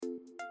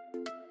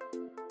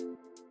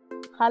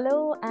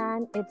Hello,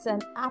 and it's an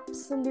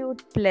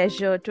absolute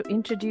pleasure to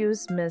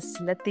introduce Miss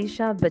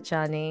Latisha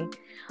Bachani,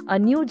 a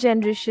new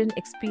generation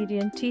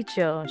experienced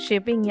teacher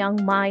shaping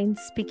young minds,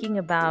 speaking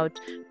about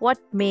what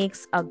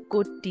makes a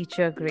good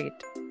teacher great.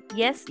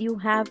 Yes, you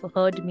have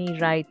heard me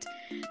right.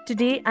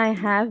 Today I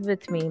have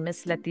with me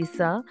Miss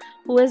Latisha,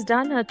 who has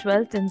done her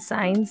 12th in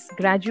science,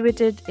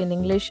 graduated in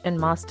English and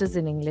masters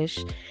in English.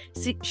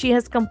 She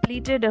has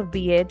completed a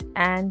B.ED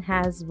and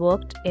has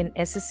worked in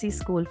SSC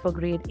school for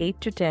grade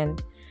 8 to 10,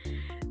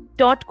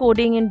 taught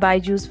coding in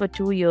Byjus for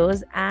 2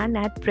 years, and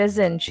at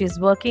present she is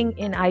working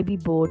in IB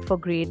board for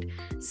grade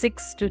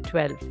 6 to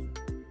 12.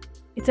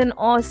 It's an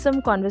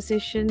awesome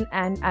conversation,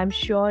 and I'm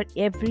sure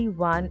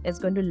everyone is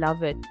going to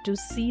love it to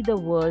see the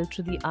world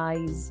through the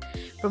eyes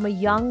from a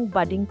young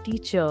budding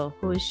teacher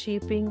who is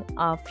shaping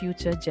our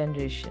future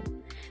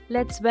generation.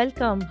 Let's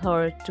welcome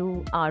her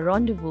to our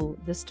rendezvous,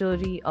 the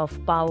story of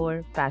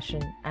power,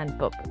 passion, and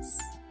purpose.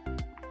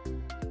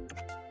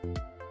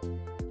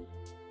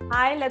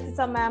 Hi,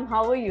 Latisha ma'am.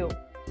 How are you?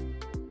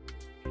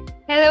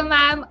 Hello,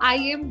 ma'am. I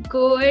am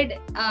good,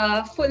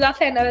 full of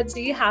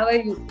energy. How are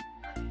you?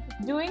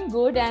 Doing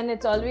good, and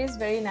it's always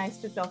very nice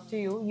to talk to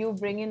you. You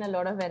bring in a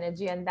lot of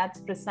energy, and that's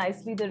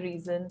precisely the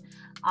reason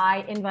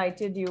I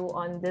invited you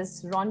on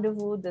this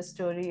rendezvous, the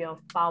story of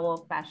power,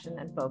 passion,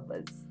 and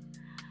purpose.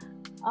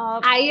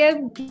 I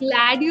am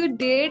glad you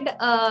did.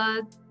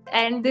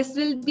 And this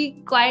will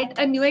be quite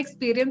a new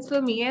experience for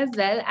me as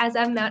well, as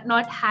I've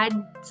not had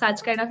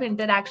such kind of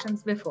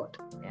interactions before.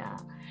 Yeah,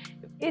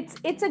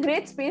 it's a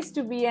great space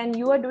to be, and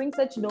you are doing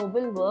such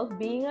noble work.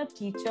 Being a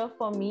teacher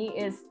for me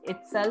is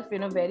itself,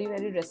 very,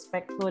 very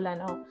respectful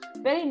and a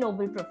very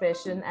noble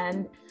profession.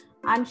 And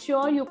I'm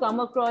sure you come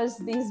across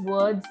these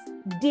words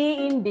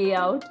day in, day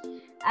out.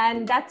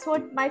 And that's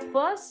what my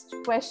first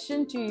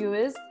question to you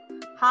is: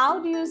 how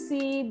do you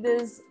see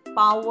this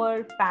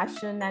power,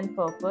 passion, and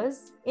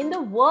purpose in the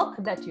work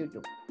that you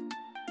do?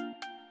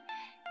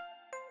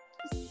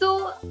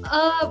 So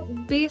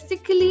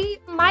basically,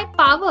 my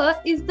power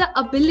is the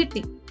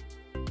ability.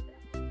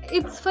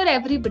 It's for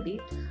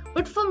everybody.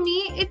 But for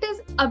me, it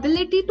is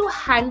ability to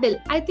handle.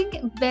 I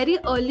think very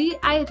early,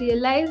 I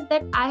realized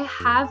that I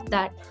have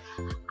that.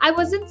 I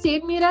was in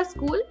St. Mira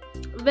school,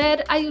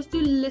 where I used to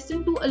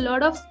listen to a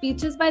lot of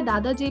speeches by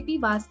Dada J.P.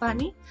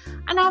 Vaswani,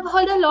 and I've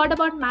heard a lot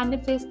about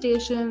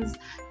manifestations,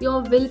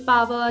 your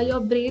willpower,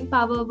 your brain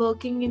power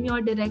working in your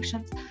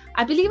directions.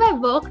 I believe I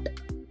worked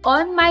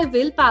on my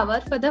willpower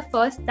for the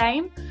first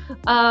time,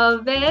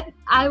 where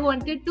I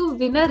wanted to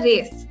win a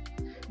race,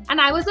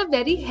 and I was a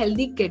very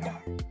healthy kid.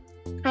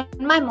 And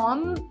my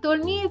mom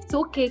told me, it's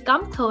okay,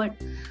 come third.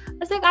 I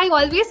was like, I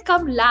always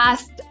come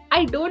last.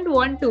 I don't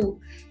want to.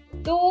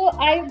 So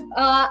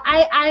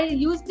I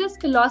used this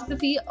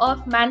philosophy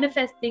of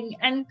manifesting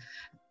and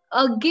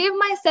gave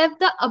myself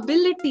the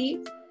ability,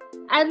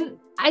 and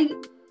I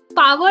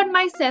powered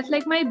myself,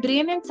 like my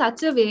brain, in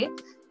such a way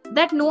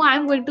that no,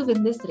 I'm going to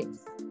win this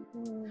race.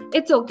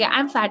 It's okay,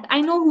 I'm fat.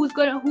 I know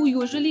who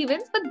usually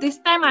wins, but this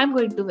time I'm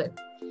going to win.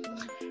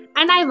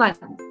 And I won.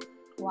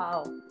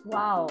 Wow.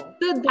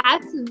 So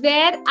that's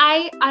where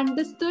I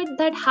understood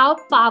that how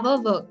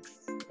power works.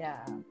 Yeah.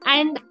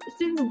 And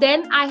since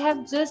then, I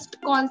have just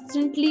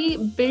constantly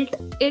built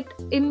it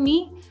in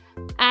me.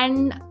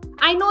 And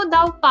I know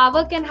that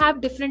power can have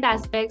different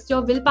aspects.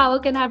 Your willpower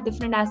can have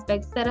different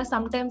aspects. There are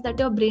sometimes that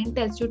your brain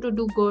tells you to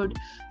do good.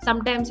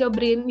 Sometimes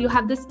you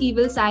have this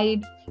evil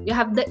side. You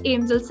have the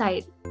angel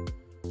side.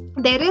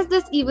 There is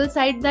this evil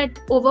side that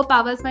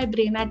overpowers my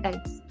brain at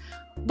times.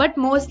 But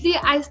mostly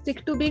I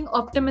stick to being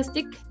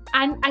optimistic,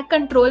 and I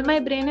control my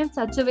brain in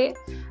such a way.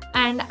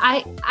 And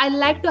I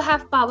like to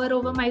have power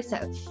over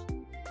myself.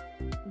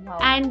 Wow.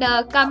 And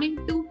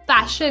coming to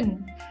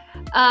passion.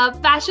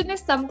 Passion is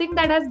something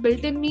that has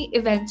built in me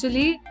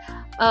eventually.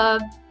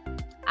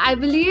 I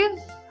believe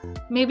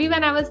maybe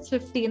when I was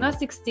 15 or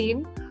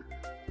 16,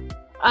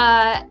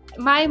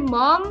 my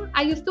mom,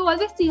 I used to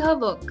always see her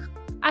work.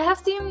 I have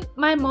seen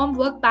my mom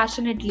work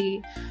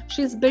passionately.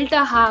 She's built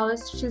a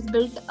house, she's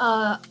built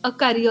a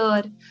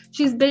career,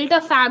 she's built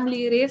a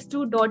family, raised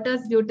 2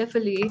 daughters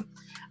beautifully.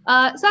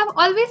 So I've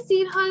always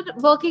seen her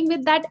working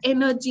with that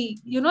energy,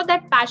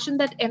 that passion,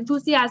 that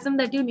enthusiasm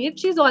that you need.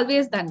 She's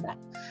always done that.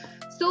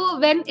 So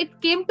when it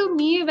came to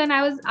me, when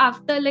I was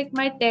after like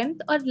my 10th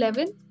or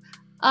 11th,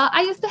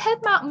 I used to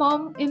help my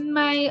mom in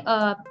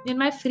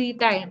my free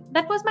time.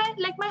 That was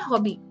my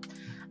hobby.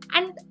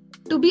 And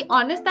to be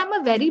honest, I'm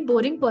a very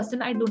boring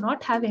person. I do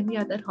not have any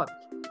other hobby.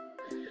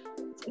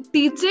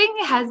 Teaching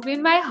has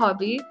been my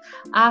hobby.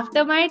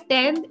 After my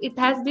 10th, it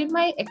has been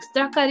my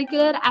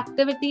extracurricular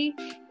activity.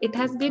 It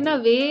has been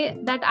a way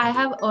that I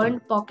have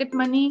earned pocket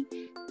money,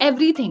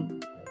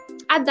 everything.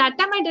 At that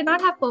time, I did not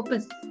have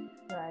purpose.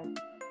 Right.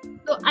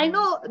 So I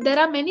know there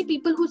are many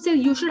people who say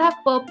you should have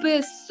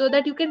purpose so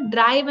that you can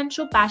drive and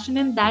show passion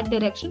in that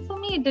direction. For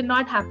me, it did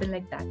not happen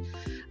like that.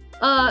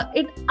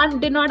 It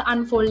did not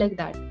unfold like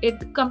that.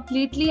 It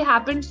completely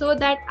happened so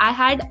that I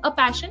had a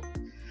passion.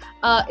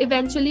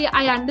 Eventually,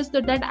 I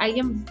understood that I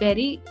am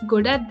very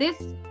good at this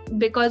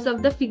because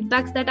of the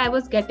feedbacks that I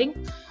was getting.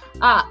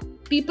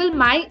 people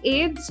my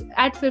age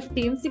at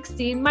 15,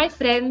 16, my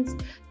friends,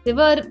 they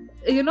were,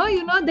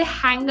 they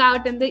hang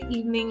out in the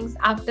evenings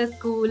after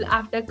school,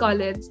 after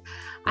college.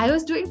 I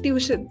was doing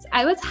tuitions.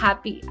 I was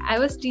happy. I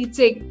was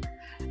teaching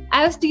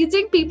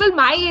people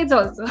my age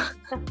also.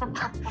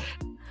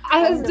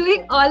 I was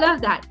doing all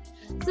of that.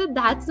 So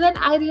that's when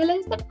I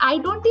realized that I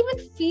don't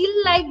even feel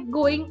like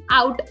going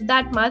out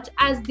that much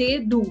as they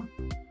do.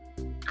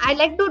 I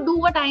like to do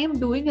what I am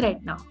doing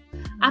right now.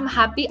 I'm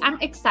happy. I'm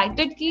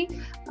excited ki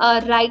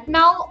right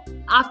now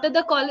after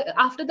the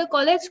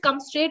college, come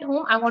straight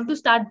home. I want to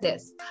start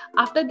this.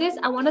 After this,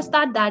 I want to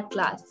start that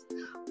class.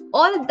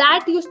 All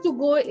that used to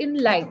go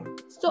in line.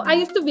 So I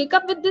used to wake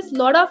up with this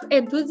lot of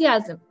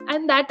enthusiasm,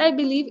 and that I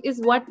believe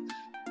is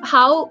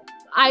how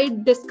I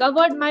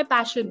discovered my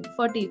passion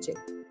for teaching.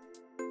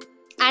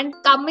 And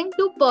coming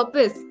to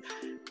purpose,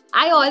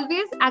 I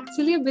always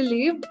actually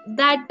believed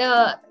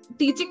that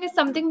teaching is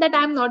something that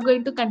I'm not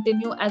going to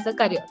continue as a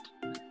career.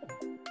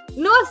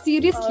 No,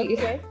 seriously.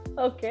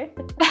 Okay.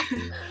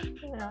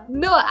 Yeah.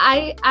 No,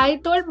 I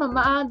told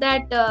Mama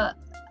that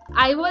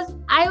I was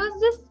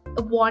just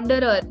a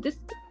wanderer, this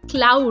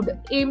cloud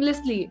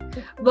aimlessly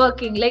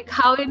working, like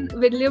how in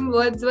William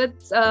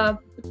Wordsworth's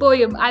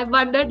poem, I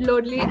wandered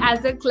lonely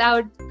as a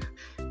cloud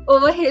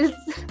over hills.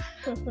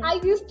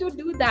 I used to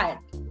do that.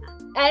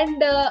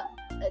 And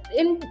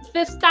in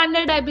 5th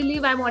standard, I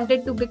believe I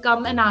wanted to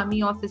become an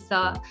army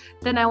officer.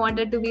 Then I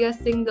wanted to be a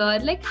singer,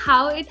 like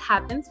how it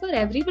happens for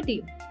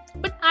everybody.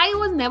 But I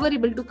was never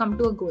able to come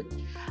to a goal.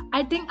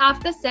 I think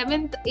after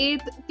 7th,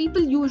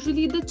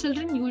 8th, the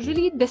children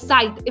usually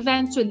decide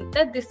eventually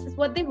that this is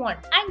what they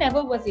want. I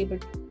never was able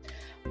to.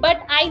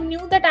 But I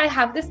knew that I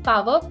have this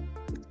power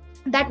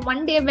that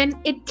one day when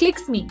it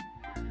clicks me,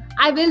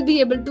 I will be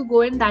able to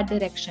go in that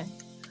direction.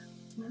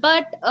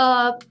 But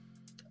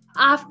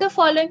after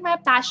following my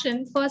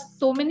passion for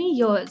so many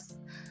years,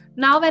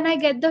 now when I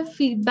get the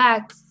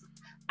feedbacks,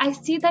 I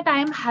see that I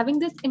am having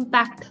this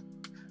impact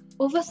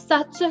over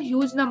such a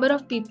huge number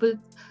of people.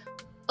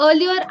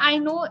 Earlier, I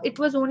know it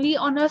was only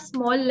on a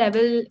small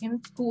level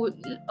in school,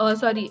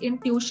 in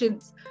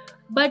tuitions.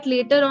 But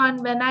later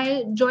on, when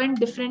I joined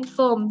different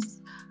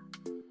firms,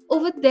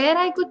 over there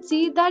I could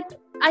see that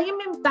I am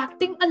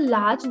impacting a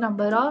large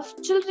number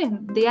of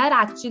children. They are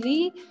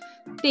actually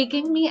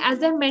taking me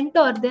as a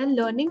mentor. They're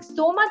learning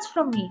so much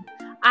from me.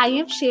 I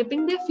am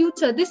shaping their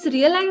future. This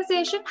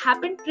realization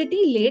happened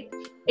pretty late.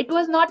 It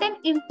was not an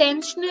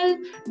intentional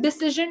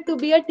decision to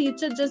be a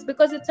teacher just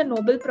because it's a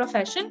noble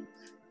profession.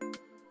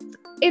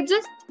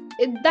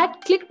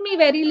 That clicked me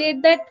very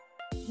late that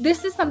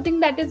this is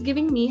something that is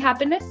giving me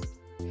happiness.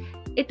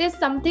 It is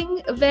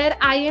something where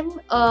I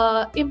am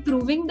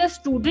improving the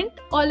student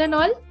all in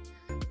all.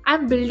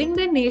 I'm building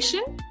the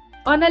nation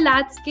on a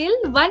large scale.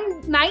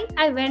 One night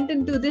I went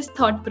into this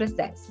thought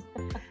process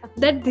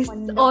that this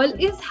all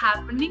is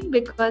happening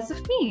because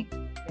of me.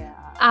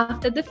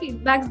 After the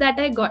feedbacks that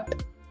I got.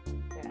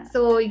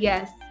 So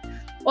yes.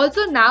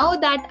 Also now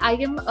that I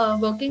am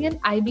working in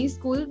IB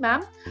school,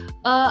 ma'am,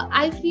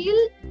 I feel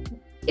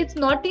it's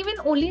not even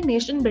only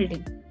nation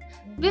building.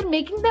 We're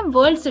making them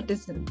world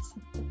citizens.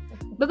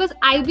 Because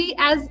IB,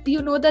 as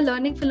you know, the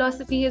learning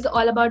philosophy is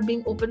all about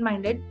being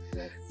open-minded.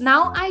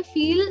 Now I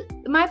feel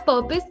my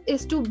purpose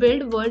is to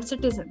build world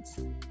citizens.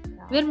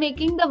 We're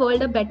making the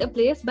world a better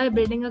place by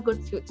building a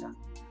good future.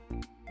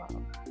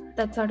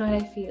 That's what I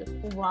feel.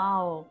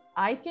 Wow.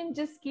 I can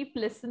just keep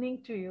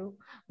listening to you,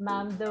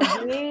 ma'am.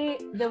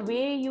 The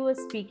way you are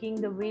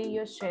speaking, the way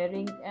you're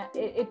sharing,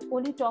 it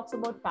only talks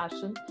about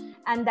passion.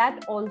 And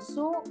that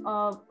also,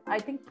 I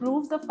think,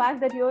 proves the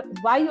fact that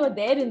why you're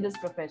there in this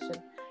profession.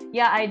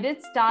 Yeah, I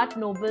did start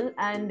Noble,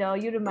 and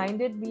you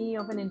reminded me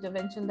of an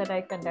intervention that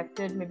I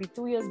conducted maybe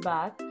 2 years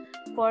back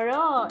for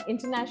an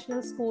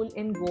international school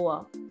in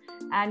Goa,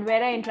 and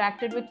where I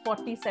interacted with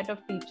 40 set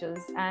of teachers.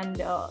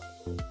 And,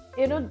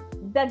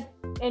 that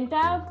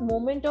entire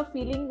moment of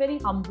feeling very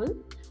humble,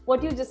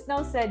 what you just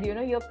now said,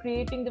 you're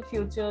creating the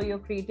future, you're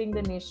creating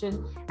the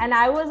nation. And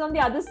I was on the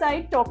other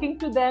side talking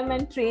to them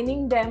and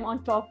training them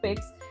on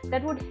topics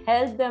that would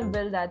help them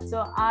build that.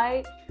 So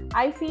I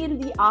feel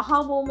the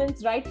aha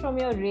moments right from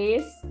your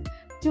race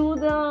to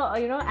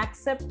the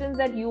acceptance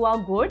that you are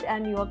good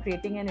and you are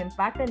creating an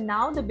impact, and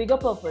now the bigger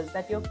purpose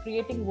that you're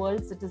creating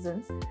world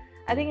citizens.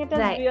 I think it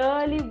has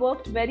really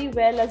worked very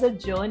well as a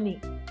journey.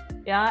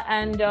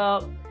 And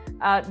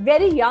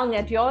very young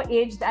at your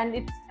age,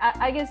 and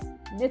I guess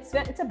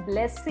it's a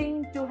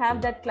blessing to have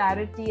that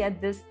clarity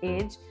at this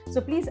age.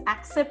 So please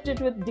accept it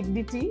with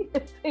dignity.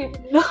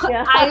 No,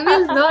 I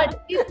will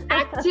not. It's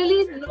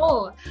actually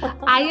no.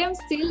 I am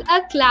still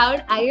a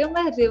cloud. I am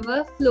a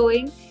river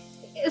flowing.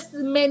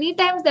 Many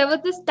times there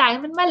was this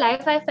time in my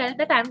life I felt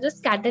that I'm just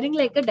scattering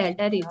like a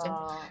delta region.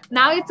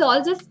 Now it's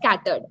all just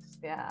scattered.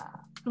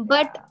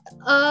 But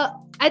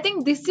I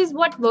think this is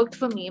what worked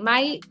for me.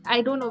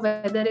 I don't know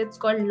whether it's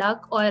called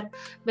luck or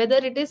whether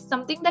it is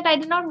something that I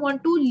did not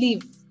want to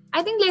leave.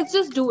 I think let's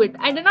just do it.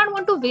 I did not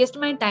want to waste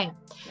my time.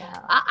 Yeah.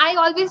 I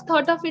always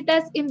thought of it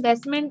as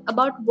investment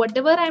about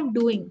whatever I'm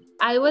doing.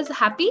 I was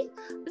happy.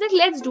 I was like,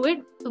 let's do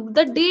it.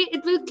 The day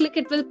it will click,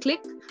 it will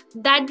click.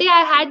 That day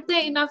I had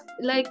the enough,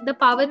 like the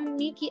power in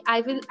me ki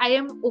I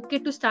am okay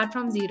to start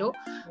from zero.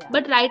 Yeah.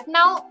 But right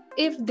now,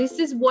 if this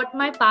is what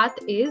my path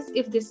is,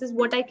 if this is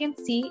what I can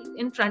see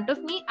in front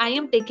of me, I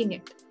am taking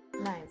it.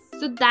 Nice.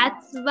 So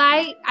that's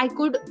why I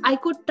could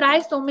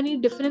try so many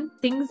different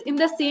things in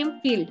the same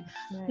field.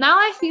 Right. Now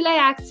I feel I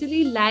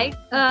actually like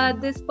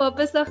this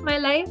purpose of my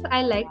life.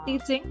 I like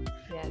teaching.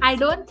 Yes. I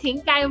don't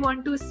think I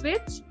want to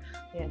switch.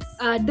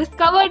 Yes.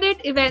 Discovered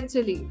it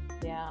eventually.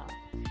 Yeah.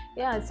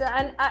 Yeah, so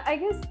and I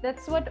guess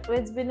that's what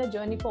it's been a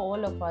journey for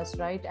all of us,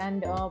 right?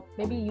 And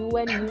maybe you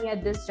and me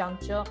at this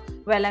juncture,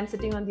 while I'm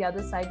sitting on the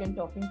other side and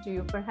talking to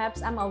you,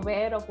 perhaps I'm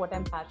aware of what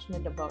I'm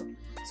passionate about.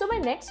 So my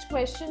next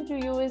question to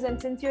you is, and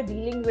since you're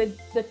dealing with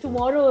the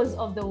tomorrows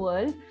of the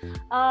world,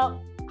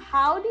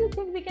 how do you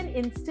think we can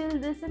instill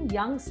this in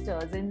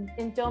youngsters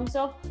in terms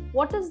of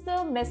what is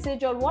the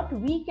message or what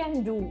we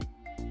can do,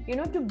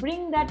 to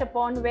bring that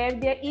upon where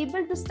they're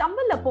able to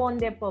stumble upon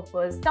their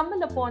purpose,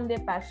 stumble upon their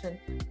passion?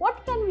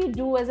 What can we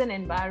do as an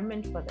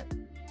environment for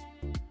them?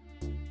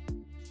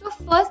 So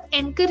first,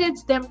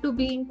 encourage them to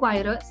be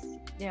inquirers.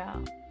 Yeah.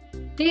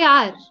 They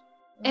are.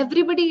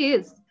 Everybody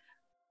is.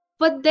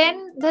 But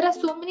then there are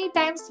so many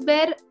times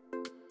where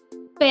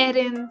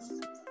parents,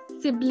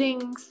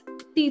 siblings,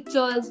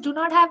 teachers do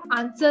not have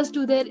answers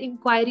to their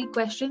inquiry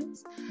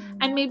questions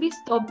and maybe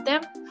stop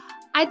them.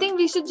 I think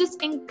we should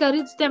just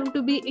encourage them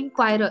to be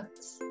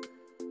inquirers.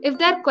 If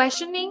they're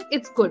questioning,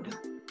 it's good.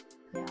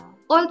 Yeah.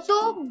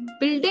 Also,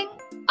 building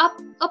up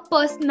a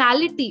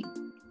personality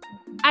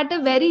at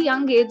a very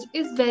young age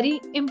is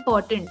very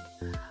important.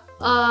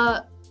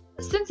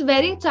 Since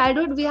very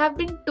childhood, we have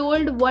been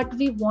told what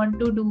we want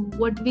to do,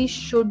 what we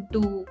should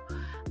do.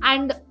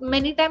 And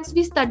many times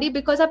we study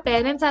because our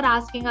parents are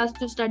asking us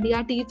to study,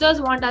 our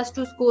teachers want us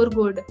to score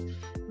good.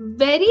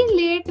 Very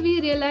late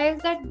we realize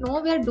that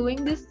no, we are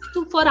doing this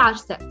for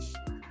ourselves.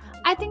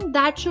 I think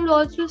that should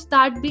also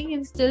start being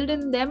instilled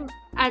in them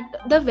at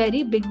the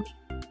very beginning.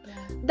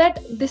 That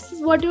this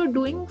is what you're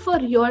doing for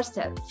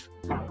yourself.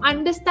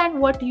 Understand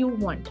what you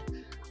want.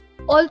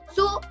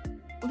 Also,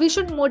 we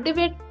should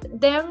motivate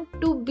them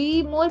to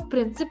be more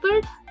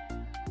principled.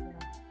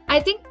 I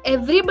think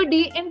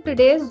everybody in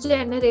today's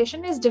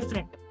generation is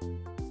different.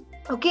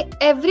 Okay,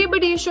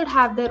 everybody should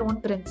have their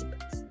own principles.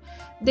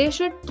 They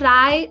should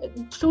try,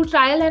 through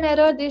trial and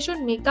error, they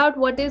should make out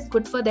what is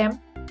good for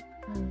them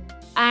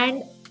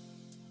and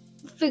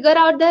figure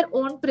out their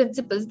own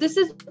principles. This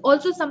is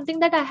also something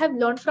that I have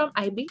learned from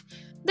IB,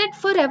 that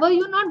forever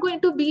you're not going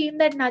to be in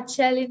that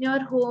nutshell in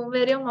your home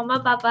where your mama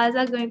papas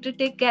are going to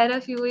take care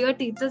of you, your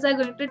teachers are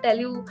going to tell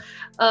you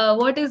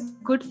what is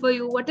good for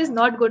you, what is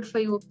not good for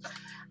you.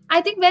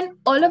 I think when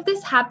all of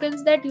this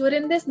happens, that you're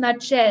in this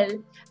nutshell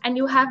and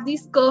you have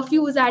these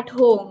curfews at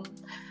home,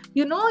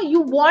 you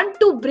want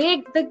to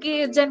break the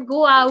cage and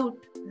go out,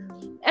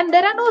 and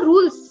there are no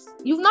rules.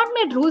 You've not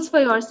made rules for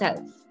yourself.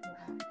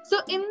 So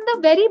in the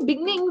very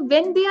beginning,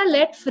 when they are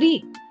let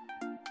free,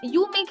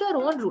 you make your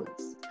own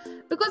rules.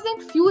 Because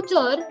in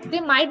future, they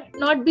might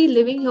not be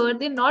living here.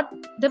 They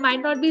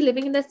might not be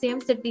living in the same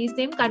city,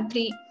 same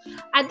country.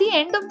 At the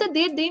end of the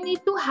day, they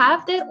need to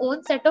have their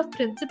own set of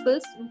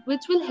principles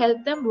which will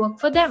help them work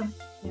for them,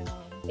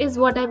 is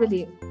what I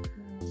believe.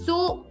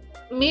 So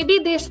maybe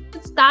they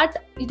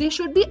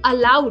should be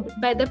allowed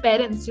by the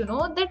parents,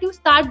 that you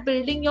start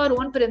building your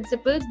own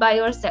principles by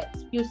yourself.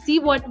 You see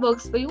what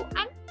works for you,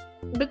 and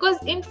because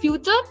in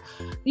future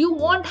you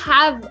won't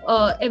have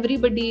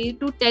everybody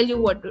to tell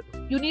you what to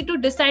do. You need to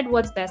decide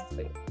what's best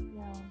for you.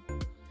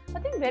 I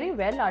think very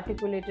well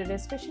articulated,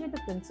 especially the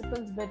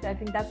principles bit. I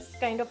think that's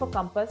kind of a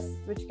compass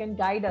which can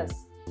guide us,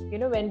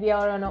 when we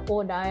are on our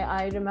own.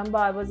 I remember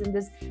I was in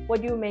this,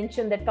 what you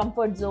mentioned, that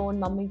comfort zone,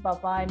 mummy,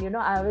 papa, and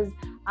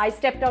I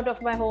stepped out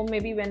of my home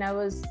maybe when I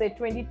was, say,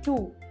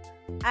 22,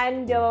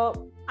 and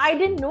I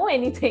didn't know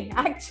anything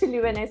actually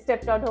when I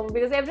stepped out home,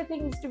 because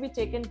everything needs to be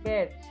taken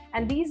care.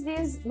 And these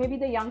days, maybe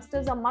the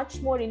youngsters are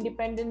much more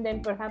independent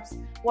than perhaps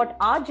what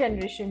our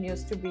generation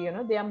used to be.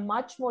 They are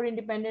much more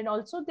independent.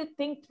 Also, they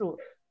think through.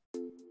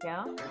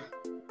 Yeah.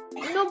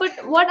 No, but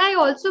what I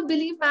also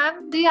believe,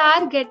 ma'am, they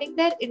are getting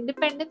their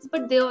independence,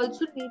 but they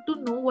also need to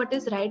know what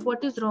is right,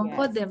 what is wrong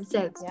for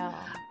themselves.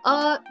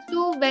 Yeah.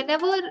 So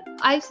whenever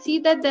I see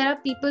that there are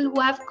people who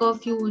have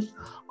curfews,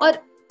 or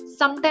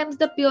sometimes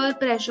the peer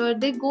pressure,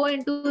 they go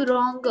into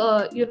wrong,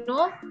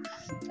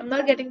 I'm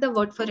not getting the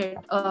word for it,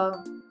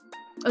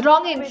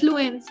 wrong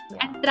influence,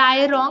 and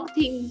try wrong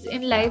things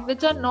in life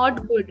which are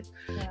not good.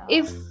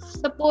 If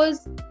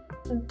suppose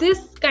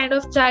this kind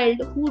of child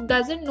who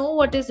doesn't know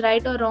what is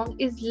right or wrong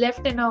is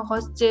left in a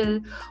hostel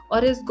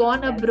or is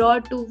gone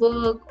abroad to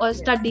work or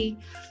study,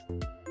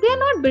 they are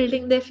not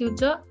building their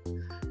future.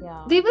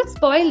 They will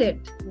spoil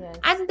it.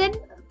 And then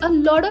a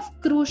lot of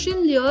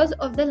crucial years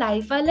of the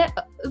life are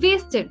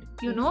wasted,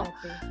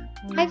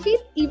 Exactly. I feel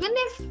even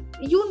if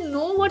you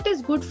know what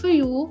is good for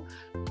you,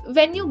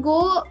 when you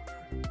go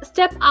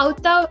step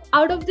out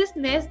of this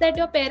nest that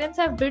your parents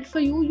have built for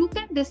you. You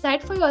can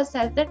decide for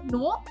yourself that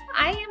no,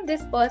 I am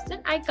this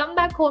person. I come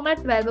back home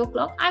at 12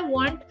 o'clock. I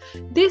want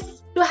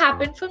this to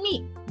happen for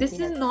me. This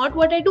is not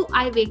what I do.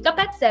 I wake up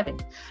at 7.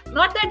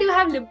 Not that you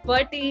have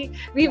liberty.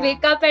 We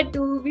wake up at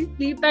 2. We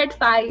sleep at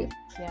 5.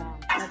 Yeah,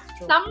 that's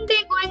true.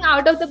 Someday going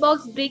out of the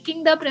box,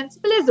 breaking the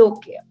principle is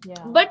okay.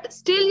 But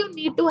still you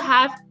need to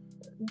have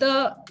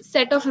the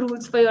set of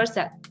rules for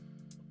yourself.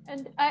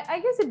 And I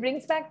guess it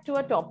brings back to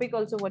a topic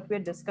also what we're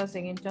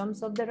discussing in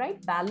terms of the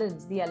right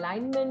balance, the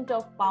alignment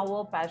of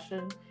power,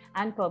 passion,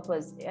 and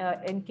purpose.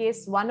 In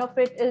case one of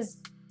it is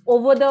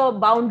over the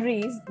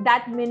boundaries,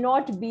 that may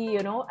not be,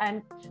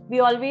 and we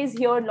always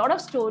hear a lot of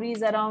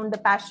stories around the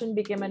passion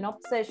became an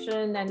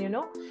obsession and,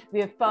 we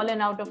have fallen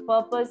out of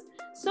purpose.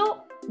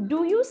 So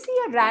do you see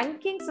a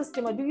ranking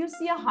system or do you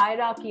see a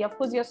hierarchy? Of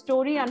course, your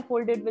story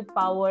unfolded with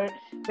power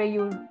where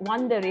you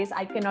won the race.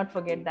 I cannot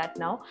forget that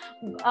now.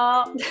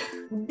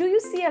 Do you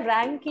see a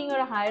ranking or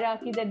a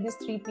hierarchy that these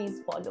 3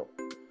 Ps follow?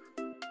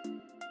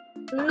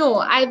 No,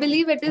 I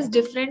believe it is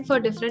different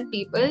for different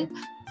people.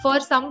 For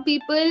some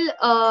people,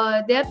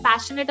 they are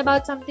passionate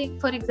about something.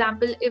 For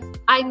example, if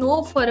I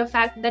know for a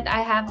fact that I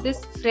have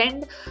this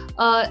friend,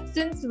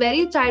 since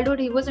very childhood,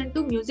 he was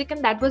into music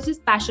and that was his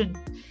passion.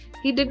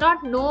 He did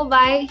not know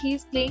why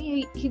he's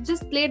playing. He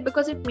just played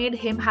because it made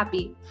him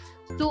happy.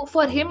 So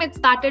for him, it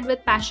started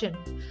with passion.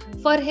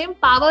 For him,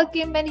 power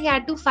came when he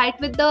had to fight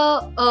with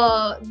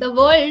the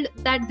world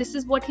that this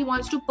is what he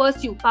wants to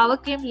pursue. Power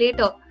came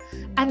later.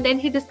 And then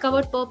he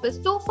discovered purpose.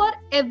 So for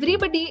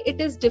everybody, it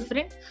is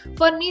different.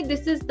 For me,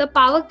 the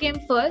power came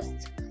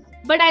first.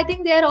 But I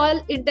think they are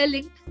all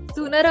interlinked.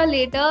 Sooner or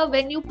later,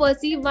 when you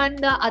perceive one,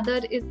 the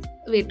other is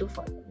way to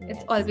follow.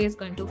 It's always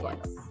going to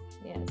follow.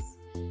 Yes.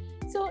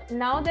 So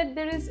now that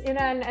there is,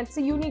 and it's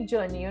a unique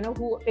journey,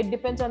 it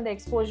depends on the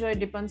exposure, it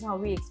depends how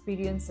we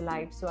experience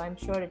life. So I'm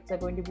sure it's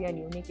going to be a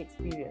unique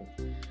experience.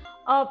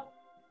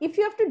 If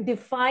you have to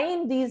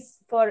define these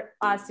for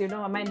us,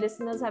 my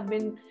listeners have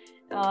been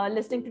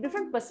listening to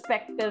different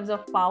perspectives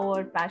of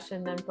power,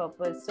 passion, and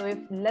purpose. So if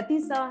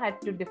Latisha had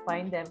to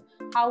define them,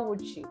 how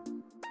would she?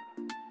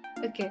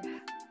 Okay.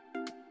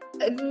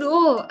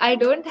 No, I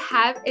don't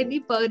have any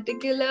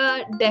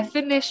particular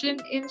definition.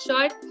 In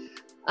short,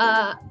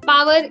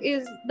 power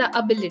is the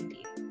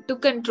ability to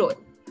control.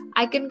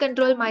 I can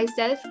control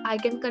myself. I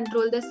can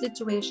control the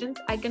situations.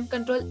 I can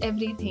control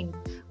everything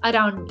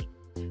around me.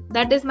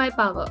 That is my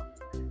power.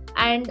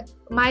 And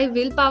my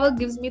willpower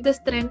gives me the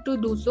strength to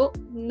do so.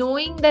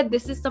 Knowing that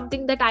this is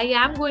something that I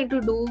am going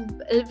to do,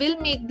 will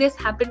make this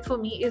happen for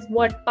me, is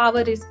what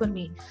power is for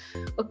me.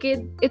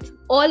 Okay, it's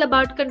all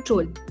about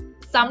control.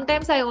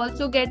 Sometimes I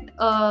also get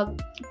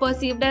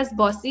perceived as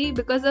bossy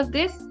because of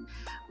this,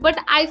 but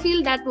I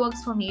feel that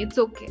works for me. It's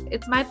okay.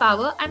 It's my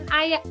power and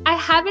I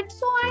have it,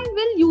 so I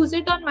will use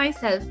it on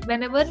myself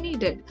whenever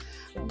needed.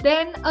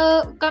 Then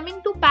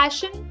coming to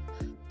passion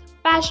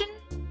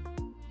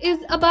is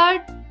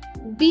about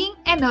being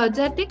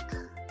energetic,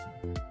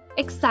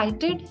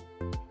 excited,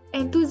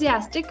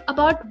 enthusiastic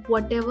about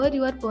whatever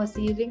you are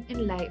perceiving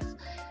in life.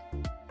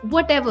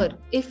 Whatever,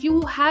 if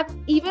you have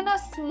even a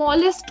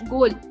smallest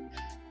goal,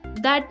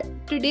 that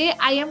today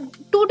I am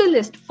to-do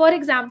list. For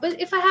example,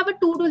 if I have a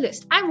to-do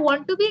list, I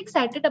want to be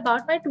excited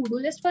about my to-do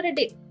list for a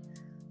day.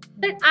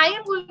 That I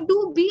am going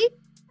to be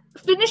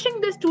finishing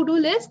this to-do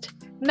list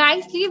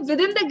nicely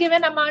within the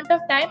given amount of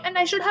time, and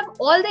I should have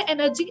all the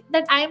energy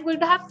that I am going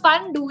to have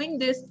fun doing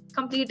this,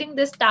 completing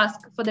this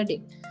task for the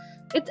day.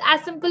 It's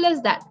as simple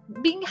as that.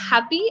 Being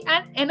happy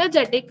and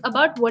energetic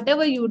about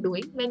whatever you're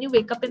doing when you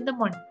wake up in the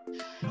morning.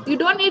 You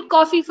don't need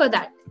coffee for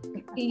that.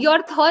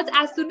 Your thoughts,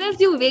 as soon as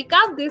you wake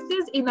up, this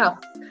is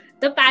enough.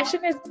 The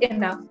passion is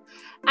enough.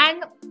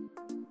 And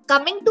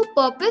coming to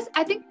purpose,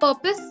 I think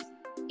purpose,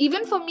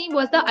 even for me,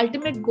 was the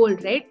ultimate goal,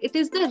 right? It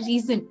is the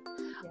reason,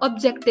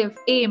 objective,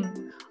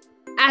 aim,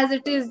 as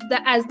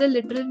the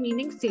literal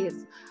meaning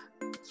says.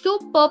 So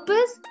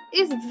purpose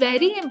is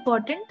very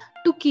important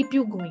to keep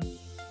you going.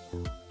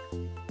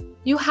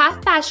 You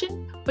have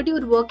passion, but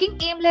you're working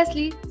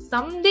aimlessly.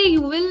 Someday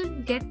you will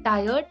get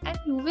tired and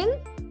you will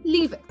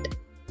leave it.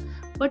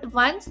 But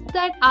once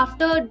that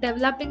after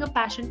developing a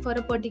passion for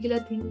a particular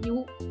thing,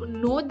 you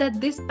know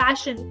that this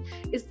passion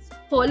is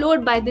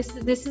followed by this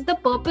is the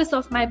purpose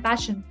of my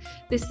passion.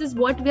 This is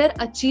what we're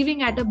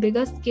achieving at a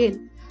bigger scale.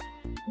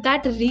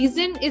 That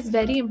reason is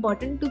very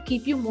important to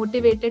keep you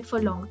motivated for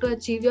long, to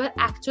achieve your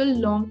actual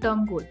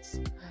long-term goals.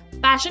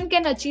 Passion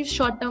can achieve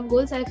short-term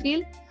goals, I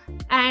feel,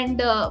 and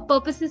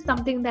purpose is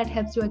something that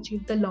helps you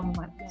achieve the long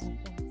ones.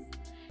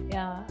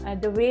 Yeah,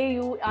 the way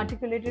you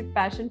articulated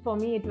passion, for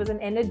me, it was an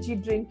energy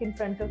drink in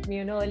front of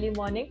me, early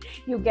morning.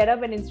 You get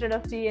up and instead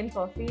of tea and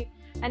coffee,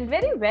 and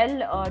very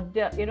well,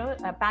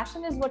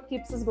 passion is what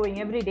keeps us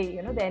going every day,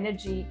 the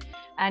energy,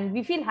 and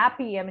we feel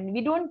happy. I mean,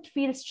 we don't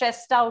feel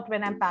stressed out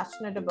when I'm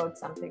passionate about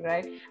something,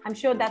 right? I'm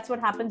sure that's what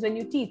happens when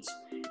you teach.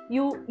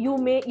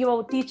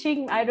 You're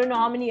teaching, I don't know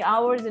how many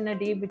hours in a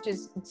day, which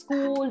is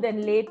school,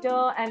 then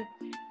later, and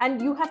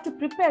and you have to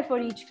prepare for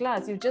each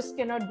class. You just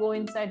cannot go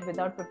inside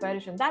without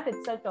preparation. That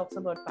itself talks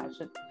about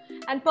passion.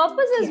 And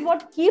purpose is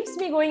what keeps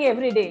me going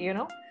every day, you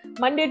know,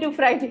 Monday to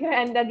Friday,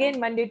 and again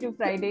Monday to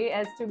Friday,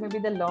 as to maybe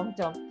the long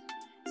term.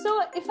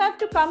 So if I have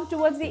to come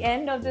towards the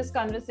end of this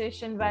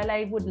conversation, while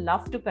I would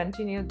love to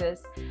continue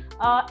this,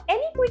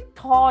 any quick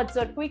thoughts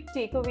or quick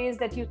takeaways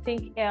that you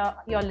think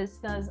our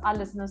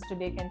listeners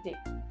today can take?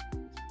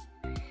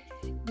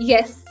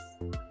 Yes,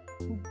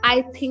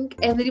 I think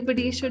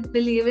everybody should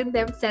believe in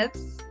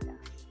themselves,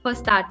 for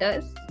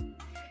starters.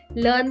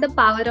 Learn the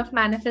power of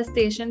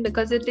manifestation,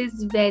 because it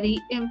is very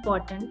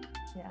important.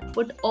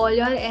 Put all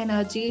your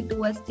energy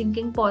towards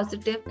thinking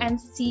positive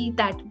and see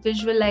that,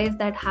 visualize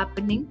that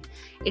happening.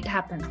 It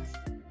happens.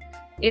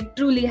 It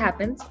truly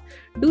happens.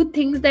 Do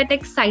things that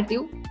excite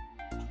you,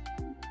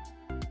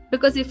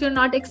 because if you're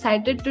not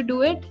excited to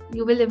do it,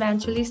 you will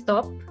eventually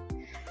stop.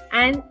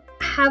 And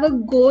have a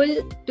goal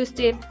to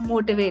stay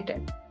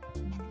motivated.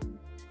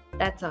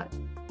 That's all.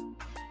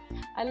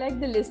 I like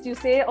the list. You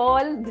say all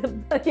the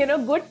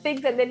good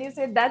things, and then you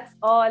say that's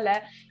all.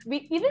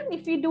 Even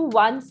if we do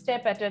one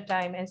step at a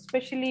time,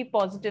 especially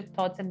positive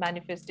thoughts and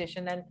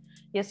manifestation. And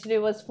yesterday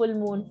was full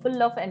moon,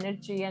 full of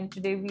energy, and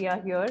today we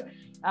are here.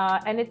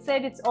 And it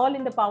said it's all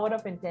in the power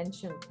of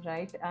intention,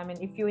 right? I mean,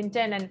 if you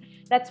intend, and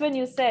that's when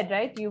you said,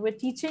 right, you were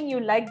teaching,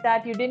 you like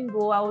that, you didn't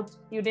go out,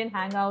 you didn't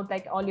hang out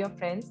like all your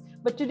friends,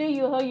 but today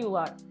you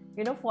are,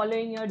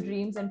 following your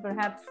dreams and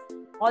perhaps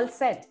all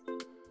set.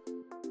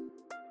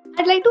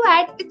 I'd like to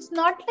add, it's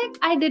not like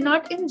I did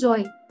not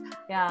enjoy.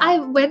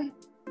 When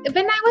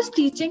I was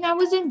teaching, I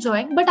was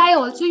enjoying, but I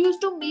also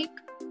used to make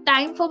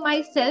time for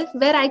myself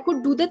where I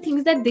could do the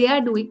things that they are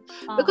doing.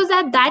 Because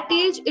at that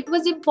age, it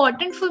was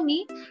important for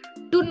me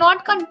to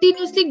not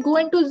continuously go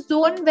into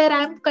zone where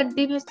I'm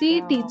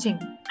continuously teaching.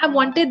 I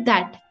wanted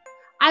that.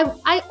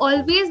 I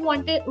always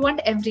want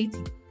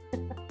everything.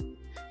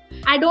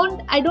 I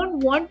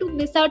don't want to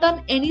miss out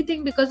on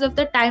anything because of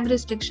the time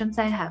restrictions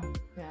I have.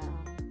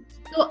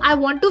 So I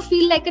want to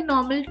feel like a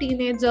normal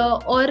teenager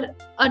or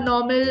a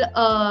normal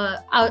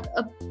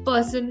a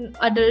person,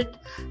 adult.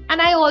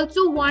 And I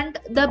also want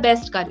the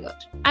best career.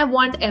 I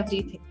want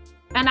everything.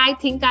 And I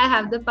think I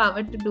have the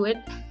power to do it.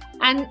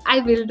 And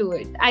I will do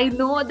it. I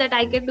know that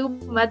I can do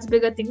much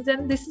bigger things.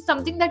 And this is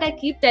something that I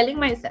keep telling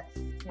myself.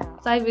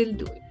 So I will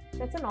do it.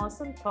 That's an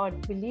awesome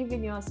thought. Believe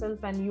in yourself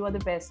and you are the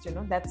best.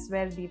 That's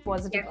where the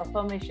positive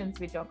affirmations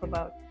we talk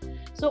about.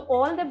 So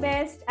all the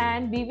best,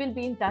 and we will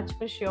be in touch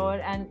for sure.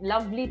 And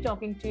lovely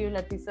talking to you,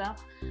 Latisha.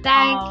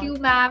 Thank you,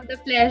 ma'am. The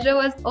pleasure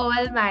was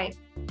all mine.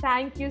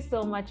 Thank you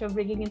so much for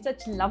bringing in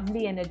such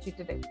lovely energy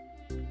today.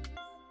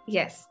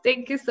 Yes,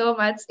 thank you so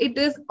much. It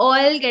is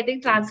all getting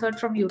transferred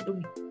from you to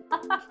me.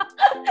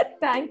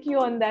 Thank you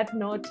on that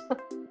note.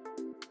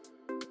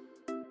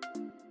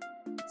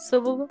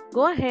 So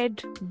go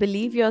ahead,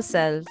 believe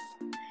yourself,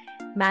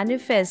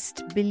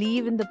 manifest,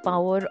 believe in the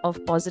power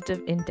of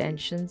positive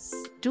intentions,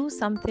 do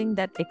something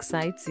that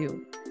excites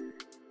you.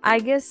 I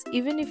guess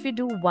even if you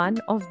do one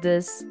of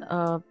this,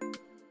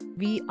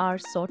 we are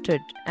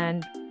sorted.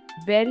 And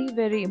very,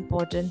 very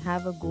important,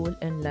 have a goal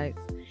in life.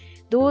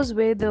 Those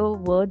were the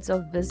words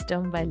of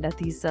wisdom by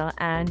Latisha,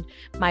 and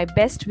my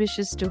best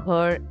wishes to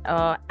her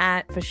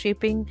for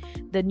shaping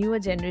the newer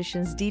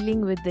generations,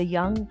 dealing with the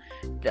young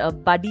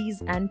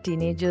buddies and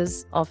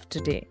teenagers of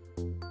today.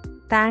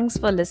 Thanks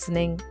for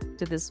listening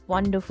to this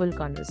wonderful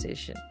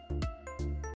conversation.